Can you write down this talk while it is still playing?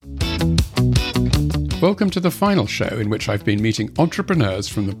Welcome to the final show in which I've been meeting entrepreneurs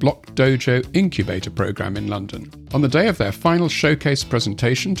from the Block Dojo Incubator Programme in London. On the day of their final showcase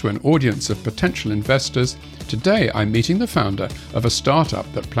presentation to an audience of potential investors, today I'm meeting the founder of a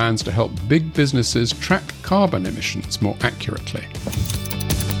startup that plans to help big businesses track carbon emissions more accurately.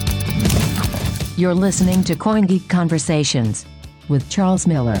 You're listening to Coingeek Conversations with Charles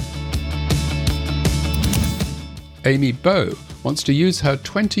Miller. Amy Bowe wants to use her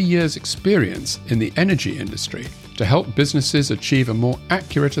 20 years' experience in the energy industry to help businesses achieve a more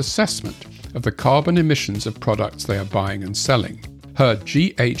accurate assessment of the carbon emissions of products they are buying and selling. Her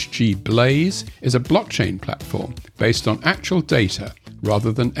GHGBlaze is a blockchain platform based on actual data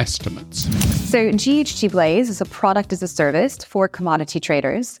rather than estimates. So GHGBlaze is a product as a service for commodity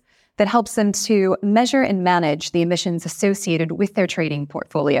traders that helps them to measure and manage the emissions associated with their trading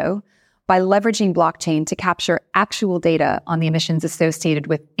portfolio by leveraging blockchain to capture actual data on the emissions associated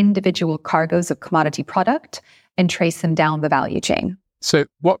with individual cargoes of commodity product and trace them down the value chain. So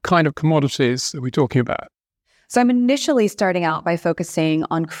what kind of commodities are we talking about? So I'm initially starting out by focusing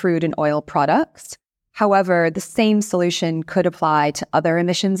on crude and oil products. However, the same solution could apply to other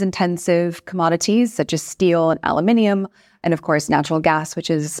emissions-intensive commodities such as steel and aluminium, and of course, natural gas, which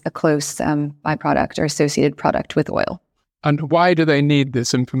is a close byproduct or associated product with oil. And why do they need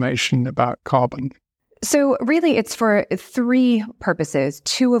this information about carbon? So really, it's for three purposes,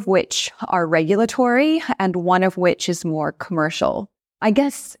 two of which are regulatory and one of which is more commercial. I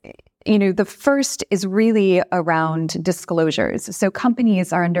guess, the first is really around disclosures. So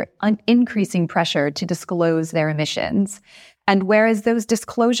companies are under increasing pressure to disclose their emissions. And whereas those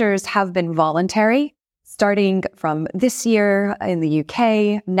disclosures have been voluntary, starting from this year in the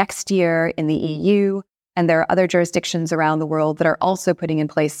UK, next year in the EU, and there are other jurisdictions around the world that are also putting in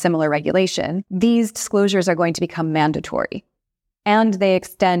place similar regulation, these disclosures are going to become mandatory. And they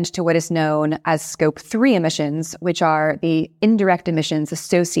extend to what is known as Scope 3 emissions, which are the indirect emissions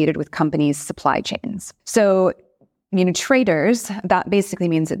associated with companies' supply chains. So, traders, that basically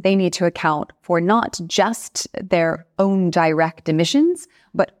means that they need to account for not just their own direct emissions,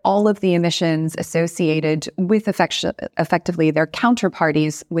 but all of the emissions associated with effectively their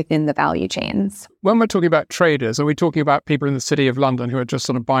counterparties within the value chains. When we're talking about traders, are we talking about people in the City of London who are just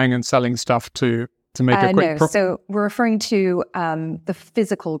sort of buying and selling stuff to make a quick profit? So we're referring to the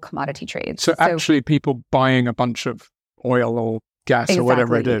physical commodity trades. So actually people buying a bunch of oil or gas or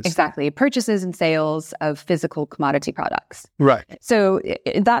whatever it is. Exactly. Purchases and sales of physical commodity products. Right. So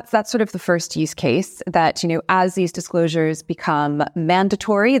that's sort of the first use case that, as these disclosures become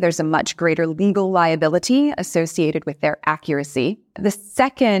mandatory, there's a much greater legal liability associated with their accuracy. The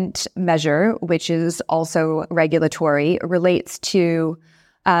second measure, which is also regulatory, relates to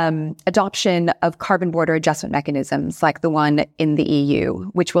adoption of carbon border adjustment mechanisms like the one in the EU,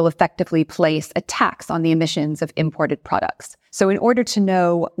 which will effectively place a tax on the emissions of imported products. So in order to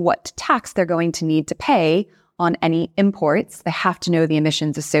know what tax they're going to need to pay on any imports, they have to know the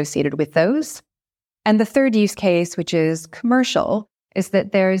emissions associated with those. And the third use case, which is commercial, is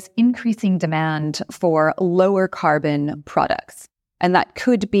that there's increasing demand for lower carbon products. And that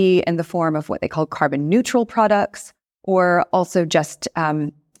could be in the form of what they call carbon neutral products, or also just,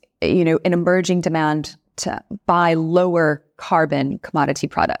 an emerging demand to buy lower carbon commodity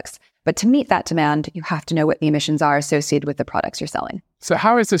products. But to meet that demand, you have to know what the emissions are associated with the products you're selling. So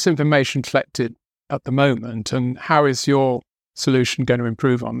how is this information collected at the moment, and how is your solution going to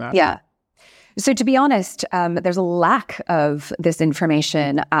improve on that? Yeah. So to be honest, there's a lack of this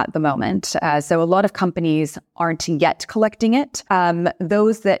information at the moment. So a lot of companies aren't yet collecting it.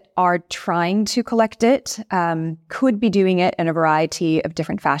 Those that are trying to collect it could be doing it in a variety of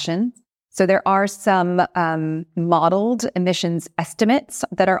different fashions. So there are some modeled emissions estimates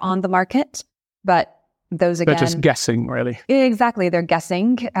that are on the market, but those again... They're just guessing, really. Exactly. They're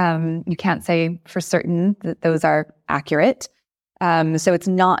guessing. You can't say for certain that those are accurate. So it's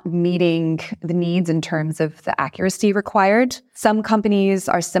not meeting the needs in terms of the accuracy required. Some companies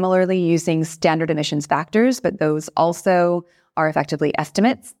are similarly using standard emissions factors, but those also are effectively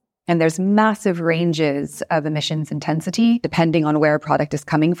estimates. And there's massive ranges of emissions intensity depending on where a product is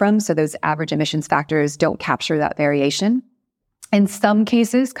coming from. So those average emissions factors don't capture that variation. In some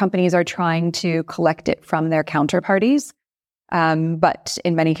cases, companies are trying to collect it from their counterparties. But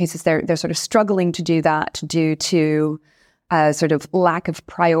in many cases, they're sort of struggling to do that due to sort of lack of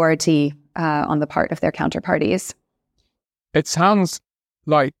priority on the part of their counterparties. It sounds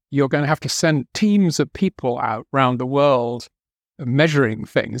like you're going to have to send teams of people out around the world measuring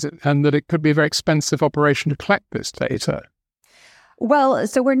things, and that it could be a very expensive operation to collect this data. Well,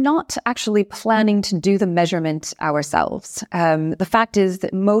 so we're not actually planning to do the measurement ourselves. The fact is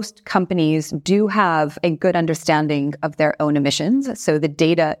that most companies do have a good understanding of their own emissions, so the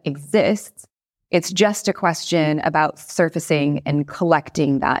data exists. It's just a question about surfacing and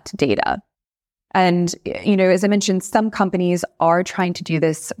collecting that data. And, as I mentioned, some companies are trying to do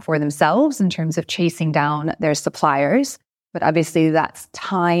this for themselves in terms of chasing down their suppliers. But obviously, that's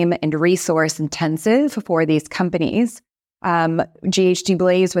time and resource intensive for these companies.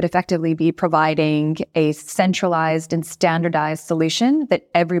 GHGBlaze would effectively be providing a centralized and standardized solution that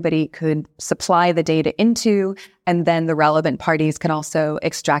everybody could supply the data into, and then the relevant parties can also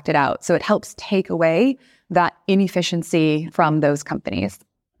extract it out. So it helps take away that inefficiency from those companies.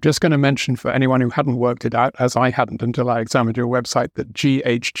 Just going to mention for anyone who hadn't worked it out, as I hadn't until I examined your website, that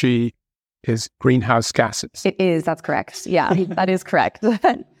GHG is greenhouse gases. It is, that's correct. Yeah, that is correct.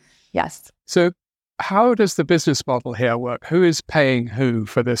 Yes. So how does the business model here work? Who is paying who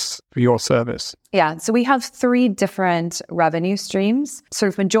for your service? Yeah, so we have 3 different revenue streams.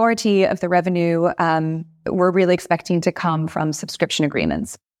 Sort of majority of the revenue we're really expecting to come from subscription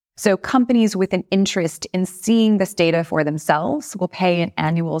agreements. So companies with an interest in seeing this data for themselves will pay an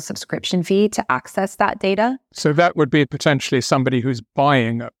annual subscription fee to access that data. So that would be potentially somebody who's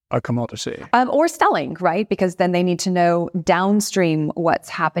buying a commodity. Or selling, right? Because then they need to know downstream what's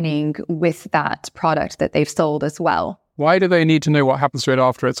happening with that product that they've sold as well. Why do they need to know what happens to it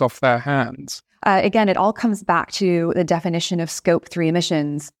after it's off their hands? Again, it all comes back to the definition of Scope 3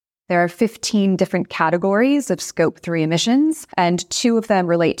 emissions. There are 15 different categories of Scope 3 emissions, and 2 of them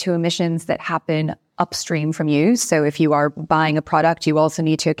relate to emissions that happen upstream from you. So if you are buying a product, you also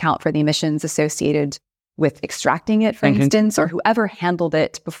need to account for the emissions associated with extracting it, for instance, or whoever handled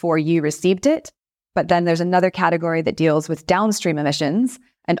it before you received it. But then there's another category that deals with downstream emissions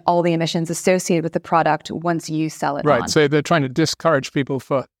and all the emissions associated with the product once you sell it on. Right, so they're trying to discourage people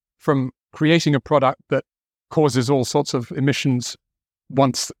from creating a product that causes all sorts of emissions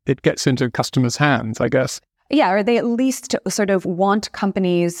once it gets into customers' hands, I guess. Yeah, or they at least sort of want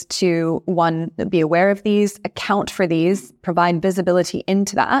companies to, one, be aware of these, account for these, provide visibility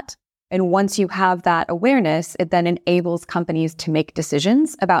into that. And once you have that awareness, it then enables companies to make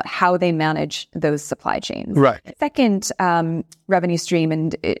decisions about how they manage those supply chains. Right. Second revenue stream,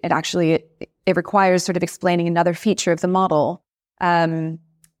 and it requires sort of explaining another feature of the model.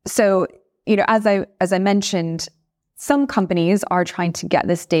 So, as I mentioned, some companies are trying to get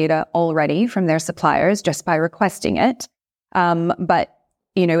this data already from their suppliers just by requesting it. But,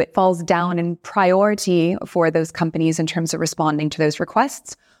 it falls down in priority for those companies in terms of responding to those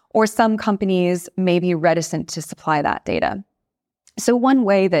requests, or some companies may be reticent to supply that data. So one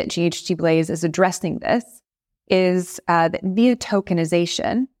way that GHGBlaze is addressing this is that via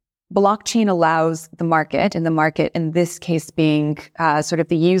tokenization, blockchain allows the market, and the market in this case being sort of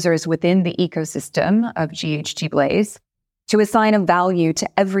the users within the ecosystem of GHGBlaze, to assign a value to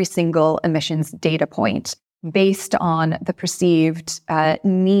every single emissions data point based on the perceived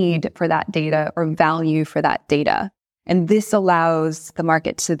need for that data or value for that data. And this allows the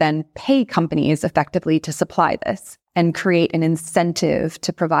market to then pay companies effectively to supply this and create an incentive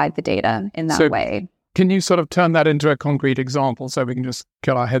to provide the data in that way. Can you sort of turn that into a concrete example so we can just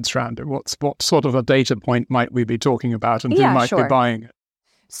get our heads around it? What sort of a data point might we be talking about, and who might be buying it?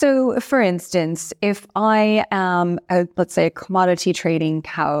 So, for instance, if I am, let's say, a commodity trading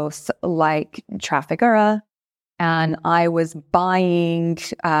house like Trafigura, and I was buying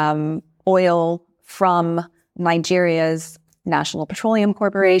oil from Nigeria's National Petroleum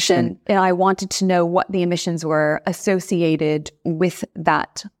Corporation, and I wanted to know what the emissions were associated with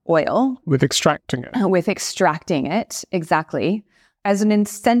that oil. With extracting it. With extracting it, exactly. As an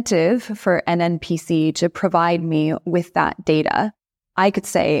incentive for NNPC to provide me with that data, I could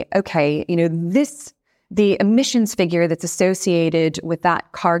say, okay, the emissions figure that's associated with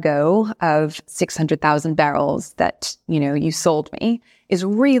that cargo of 600,000 barrels that, you sold me is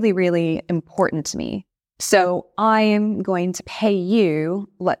really, really important to me. So I am going to pay you,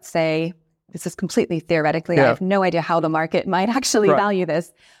 let's say, this is completely theoretically, I have no idea how the market might actually value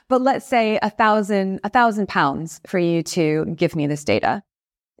this, but let's say 1,000 pounds for you to give me this data.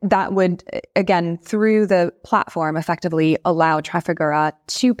 That would, again, through the platform, effectively allow Trafigura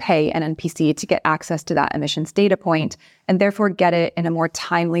to pay an NPC to get access to that emissions data point, and therefore get it in a more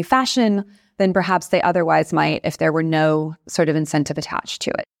timely fashion than perhaps they otherwise might if there were no sort of incentive attached to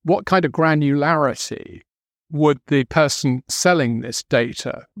it. What kind of granularity would the person selling this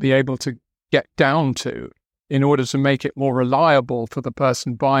data be able to get down to in order to make it more reliable for the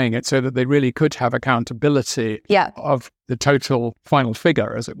person buying it, so that they really could have accountability of the total final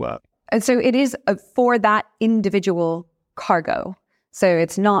figure, as it were? And so it is for that individual cargo. So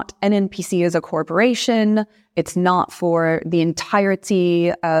it's not an NPC as a corporation. It's not for the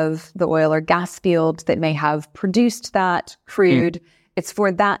entirety of the oil or gas field that may have produced that crude. It's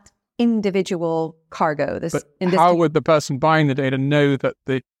for that individual cargo. How would the person buying the data know that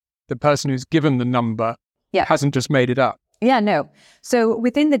the person who's given the number hasn't just made it up? Yeah, no. So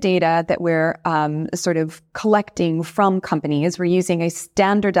within the data that we're sort of collecting from companies, we're using a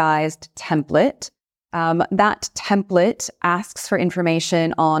standardized template. That template asks for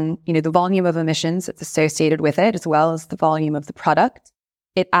information on, the volume of emissions that's associated with it, as well as the volume of the product.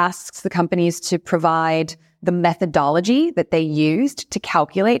 It asks the companies to provide the methodology that they used to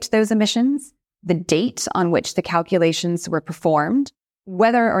calculate those emissions, the date on which the calculations were performed,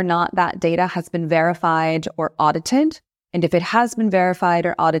 whether or not that data has been verified or audited, and if it has been verified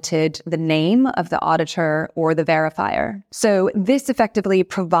or audited, the name of the auditor or the verifier. So this effectively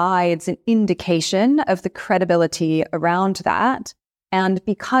provides an indication of the credibility around that. And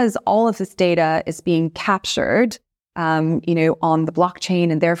because all of this data is being captured, on the blockchain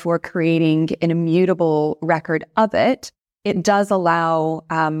and therefore creating an immutable record of it, it does allow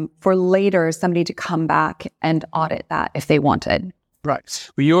for later somebody to come back and audit that if they wanted. Right.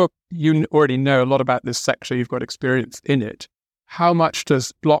 Well, you already know a lot about this sector. You've got experience in it. How much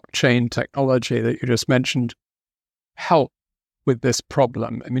does blockchain technology that you just mentioned help with this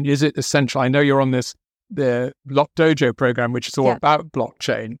problem? I mean, is it essential? I know you're on the Block Dojo program, which is all about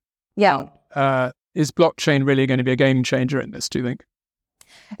blockchain. Yeah. Is blockchain really going to be a game changer in this, do you think?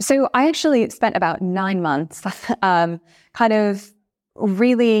 So I actually spent about 9 months kind of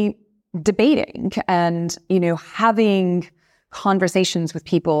really debating and, having conversations with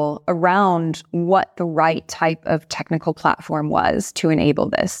people around what the right type of technical platform was to enable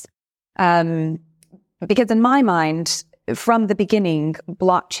this. Because in my mind, from the beginning,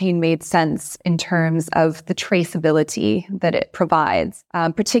 blockchain made sense in terms of the traceability that it provides,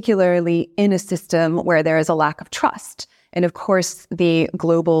 particularly in a system where there is a lack of trust. And of course, the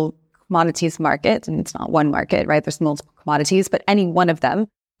global commodities market, and it's not one market, right? There's multiple commodities, but any one of them,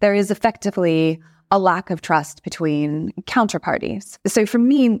 there is effectively a lack of trust between counterparties. So for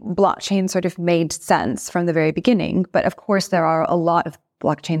me, blockchain sort of made sense from the very beginning. But of course, there are a lot of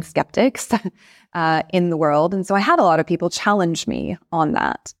blockchain skeptics in the world. And so I had a lot of people challenge me on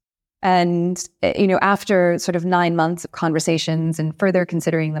that. And, after sort of 9 months of conversations and further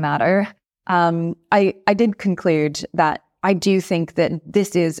considering the matter, I did conclude that I do think that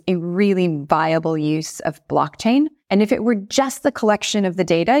this is a really viable use of blockchain. And if it were just the collection of the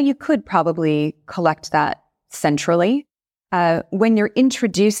data, you could probably collect that centrally. When you're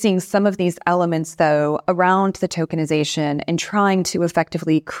introducing some of these elements, though, around the tokenization and trying to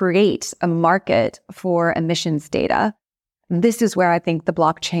effectively create a market for emissions data, this is where I think the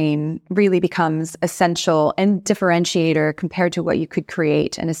blockchain really becomes essential and differentiator compared to what you could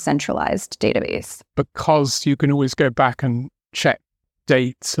create in a centralized database. Because you can always go back and check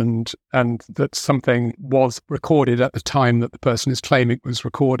dates and that something was recorded at the time that the person is claiming it was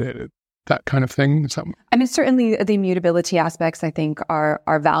recorded, that kind of thing. I mean, certainly the immutability aspects, I think,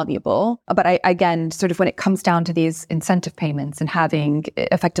 are valuable. But again, sort of when it comes down to these incentive payments and having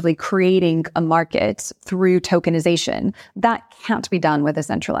effectively creating a market through tokenization, that can't be done with a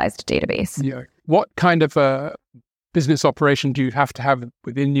centralized database. Yeah. What kind of a business operation do you have to have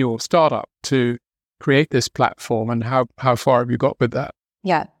within your startup to create this platform, and how far have you got with that?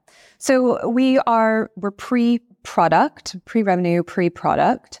 Yeah. So we're pre-product, pre-revenue,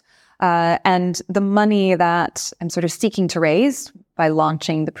 pre-product. And the money that I'm sort of seeking to raise by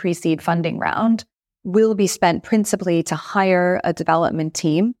launching the pre-seed funding round will be spent principally to hire a development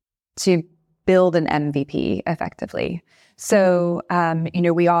team to build an MVP effectively. So,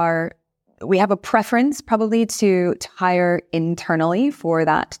 we have a preference probably to hire internally for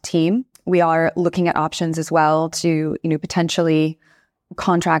that team. We are looking at options as well to, potentially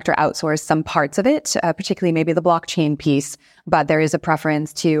contract or outsource some parts of it, particularly maybe the blockchain piece, but there is a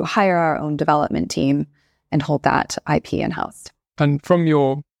preference to hire our own development team and hold that IP in-house. And from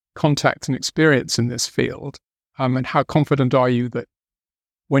your contact and experience in this field, and how confident are you that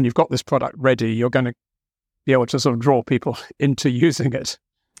when you've got this product ready, you're going to be able to sort of draw people into using it?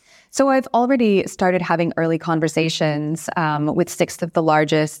 So I've already started having early conversations with 6 of the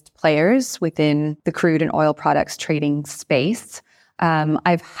largest players within the crude and oil products trading space.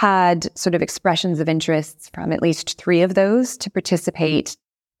 I've had sort of expressions of interests from at least 3 of those to participate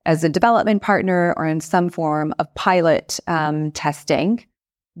as a development partner or in some form of pilot testing.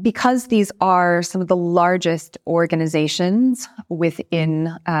 Because these are some of the largest organizations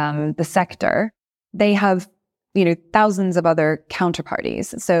within the sector, they have thousands of other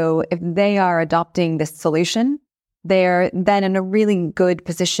counterparties. So if they are adopting this solution, they're then in a really good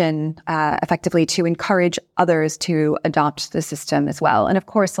position, effectively, to encourage others to adopt the system as well. And of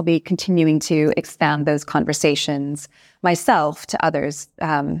course, I'll be continuing to expand those conversations myself to others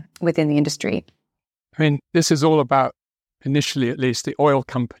within the industry. I mean, this is all about, initially at least, the oil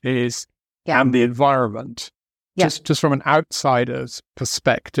companies and the environment. Just from an outsider's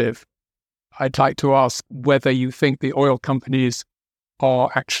perspective, I'd like to ask whether you think the oil companies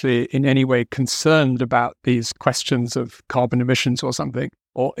are actually in any way concerned about these questions of carbon emissions or something,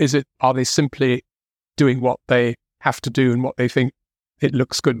 or are they simply doing what they have to do and what they think it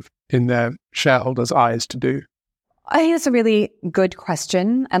looks good in their shareholders' eyes to do? I think it's a really good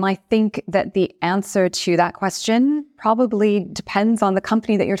question. And I think that the answer to that question probably depends on the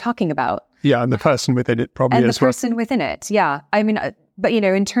company that you're talking about. Yeah, and the person within it probably as well. And the person within it, yeah. I mean, but,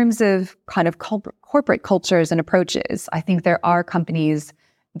 in terms of kind of corporate cultures and approaches, I think there are companies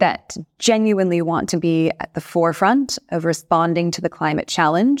that genuinely want to be at the forefront of responding to the climate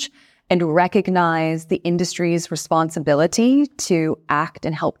challenge and recognize the industry's responsibility to act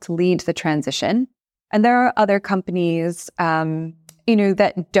and help to lead the transition. And there are other companies,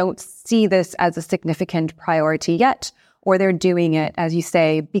 that don't see this as a significant priority yet, or they're doing it, as you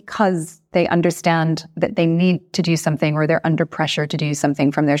say, because they understand that they need to do something or they're under pressure to do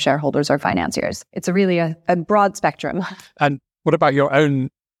something from their shareholders or financiers. It's really a broad spectrum. And what about your own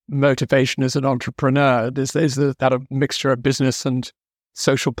motivation as an entrepreneur? Is that a mixture of business and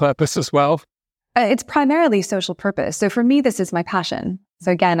social purpose as well? It's primarily social purpose. So for me, this is my passion.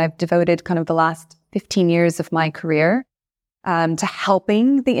 So again, I've devoted kind of the last 15 years of my career to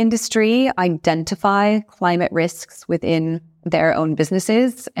helping the industry identify climate risks within their own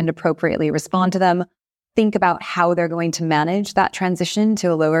businesses and appropriately respond to them, think about how they're going to manage that transition to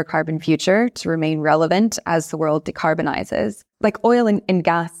a lower carbon future to remain relevant as the world decarbonizes. Like oil and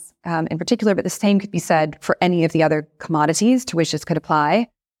gas in particular, but the same could be said for any of the other commodities to which this could apply.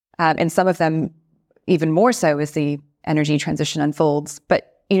 And some of them even more so as the energy transition unfolds. But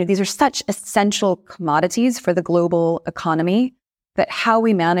these are such essential commodities for the global economy that how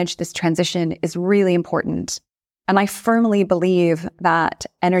we manage this transition is really important. And I firmly believe that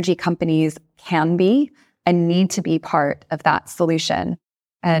energy companies can be and need to be part of that solution.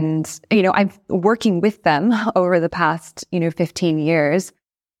 And, I'm working with them over the past, 15 years.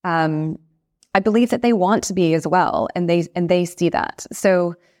 I believe that they want to be as well. And they see that.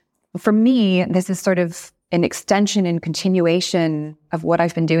 So for me, this is sort of an extension and continuation of what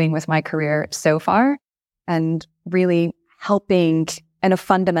I've been doing with my career so far, and really helping in a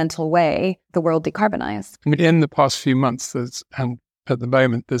fundamental way the world decarbonize. I mean, in the past few months, and at the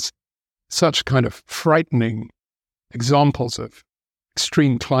moment, there's such kind of frightening examples of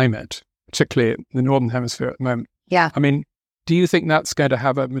extreme climate, particularly in the Northern Hemisphere at the moment. Yeah. I mean, do you think that's going to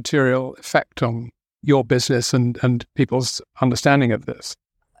have a material effect on your business and people's understanding of this?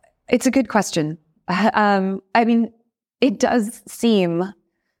 It's a good question. I mean, it does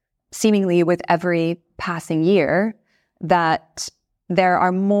seemingly with every passing year that there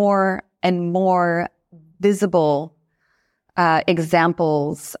are more and more visible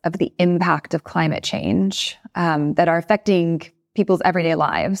examples of the impact of climate change that are affecting people's everyday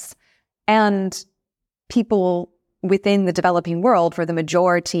lives, and people within the developing world, for the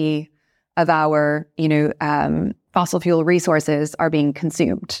majority of our, fossil fuel resources are being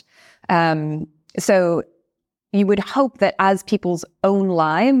consumed. So you would hope that as people's own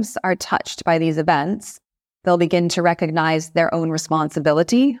lives are touched by these events, they'll begin to recognize their own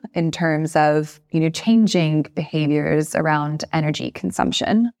responsibility in terms of, changing behaviors around energy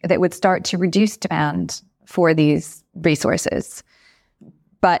consumption that would start to reduce demand for these resources.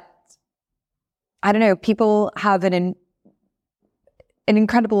 But I don't know, people have an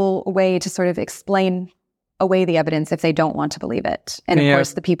incredible way to sort of explain away the evidence if they don't want to believe it. And of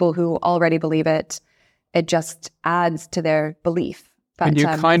course, the people who already believe it, it just adds to their belief. But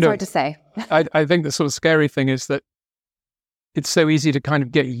it's hard to say. I think the sort of scary thing is that it's so easy to kind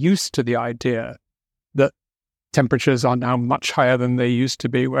of get used to the idea that temperatures are now much higher than they used to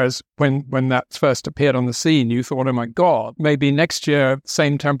be. Whereas when that first appeared on the scene, you thought, oh my God, maybe next year,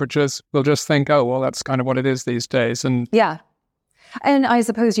 same temperatures, we'll just think, oh, well, that's kind of what it is these days. And yeah. And I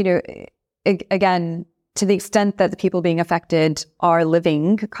suppose, again, to the extent that the people being affected are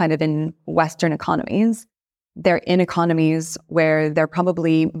living kind of in Western economies, they're in economies where they're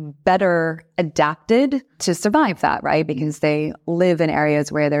probably better adapted to survive that, right? Because they live in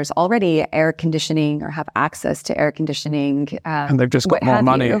areas where there's already air conditioning or have access to air conditioning. And they've just got more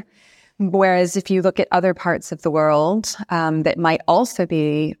money. Whereas if you look at other parts of the world that might also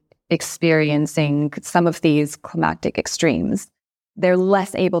be experiencing some of these climatic extremes, they're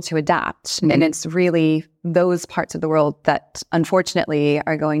less able to adapt. And it's really those parts of the world that unfortunately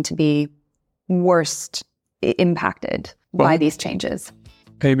are going to be worst impacted by these changes.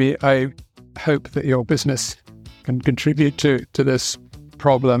 Amy, I hope that your business can contribute to this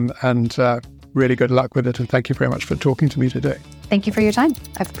problem, and really good luck with it. And thank you very much for talking to me today. Thank you for your time.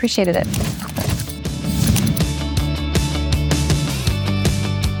 I've appreciated it.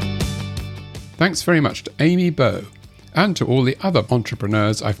 Thanks very much to Amy Bowe and to all the other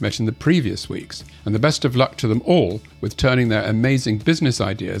entrepreneurs I've met in the previous weeks, and the best of luck to them all with turning their amazing business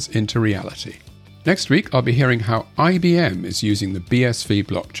ideas into reality. Next week, I'll be hearing how IBM is using the BSV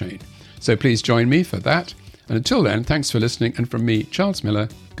blockchain. So please join me for that. And until then, thanks for listening. And from me, Charles Miller,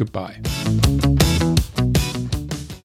 goodbye.